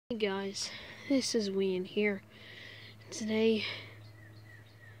guys, this is Wien here. Today,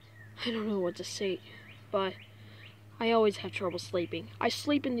 I don't know what to say, but I always have trouble sleeping. I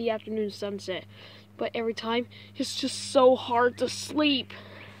sleep in the afternoon sunset, but every time, it's just so hard to sleep.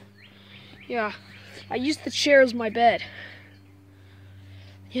 Yeah, I use the chair as my bed.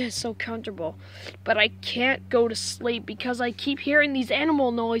 Yeah, it's so comfortable, but I can't go to sleep because I keep hearing these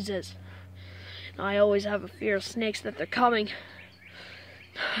animal noises. I always have a fear of snakes that they're coming.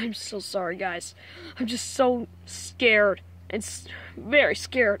 I'm so sorry, guys. I'm just so scared. And very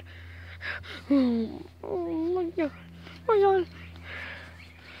scared. Oh my god. Oh my god.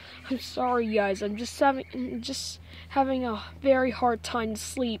 I'm sorry, guys. I'm just having a very hard time to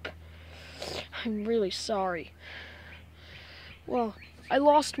sleep. I'm really sorry. Well, I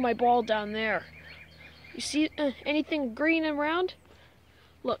lost my ball down there. You see anything green around?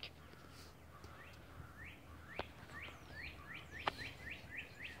 Look.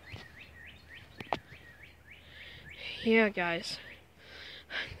 Yeah, guys,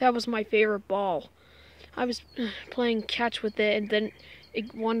 that was my favorite ball. I was playing catch with it, and then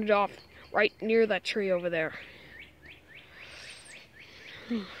it wandered off right near that tree over there.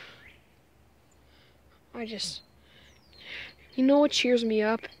 You know what cheers me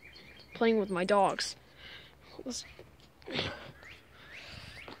up? Playing with my dogs. Oh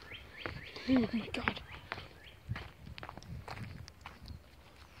my god.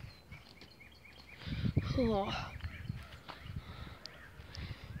 Oh.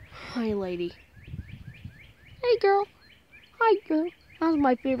 Hi, lady. Hey, girl. Hi, girl. That's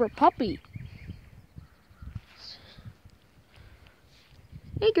my favorite puppy.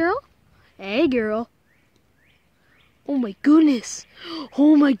 Hey, girl. Hey, girl. Oh, my goodness.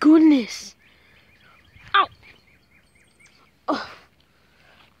 Oh, my goodness. Ow. Oh.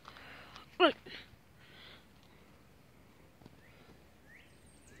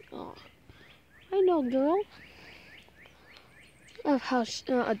 Oh. I know, girl. Of how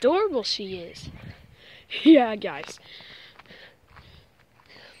adorable she is. Yeah, guys.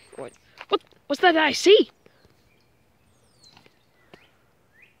 What's that I see?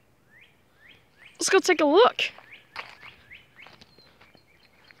 Let's go take a look.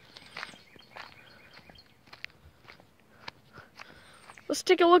 Let's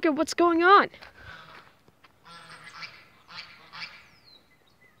take a look at what's going on.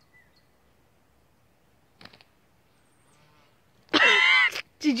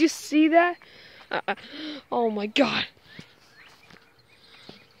 Did you see that? Oh my god.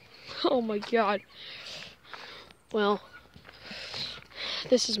 Oh my god. Well,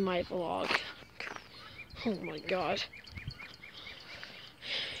 this is my vlog. Oh my god.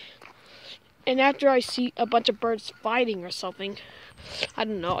 And after I see a bunch of birds fighting or something, I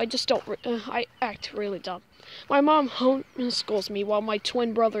don't know, I just don't, I act really dumb. My mom homeschools me while my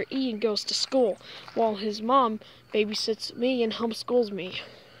twin brother Ian goes to school, while his mom babysits me and homeschools me.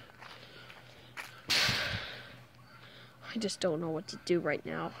 I just don't know what to do right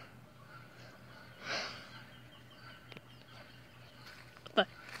now. But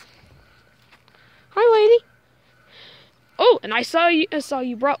hi, lady. Oh, and I saw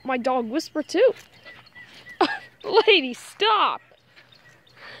you brought my dog Whisper too. Lady, stop.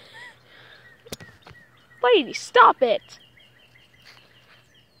 Lady, stop it.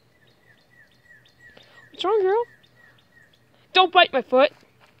 What's wrong, girl? Don't bite my foot.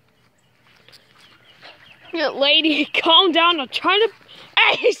 Lady, calm down. I'm trying to...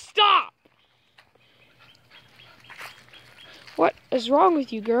 Hey, stop! What is wrong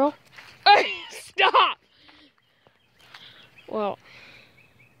with you, girl? Hey, stop! Well...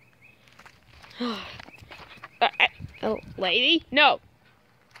 lady? No.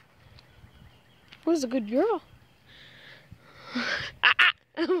 What is a good girl?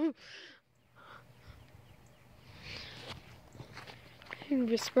 Hey,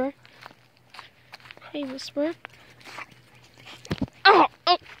 Whisper. Hey, Whisper. Oh,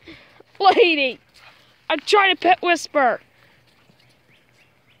 lady! I'm trying to pet Whisper.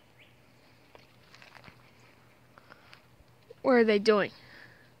 What are they doing?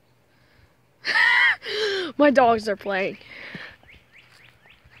 My dogs are playing.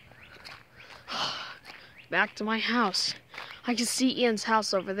 Back to my house. I can see Ian's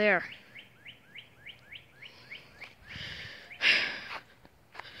house over there.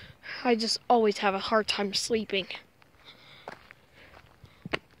 I just always have a hard time sleeping.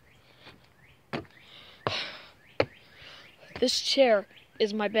 This chair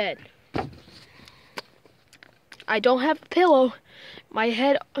is my bed. I don't have a pillow. My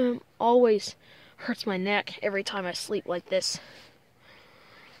head always hurts my neck every time I sleep like this.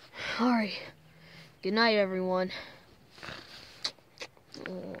 Alright. Good night, everyone.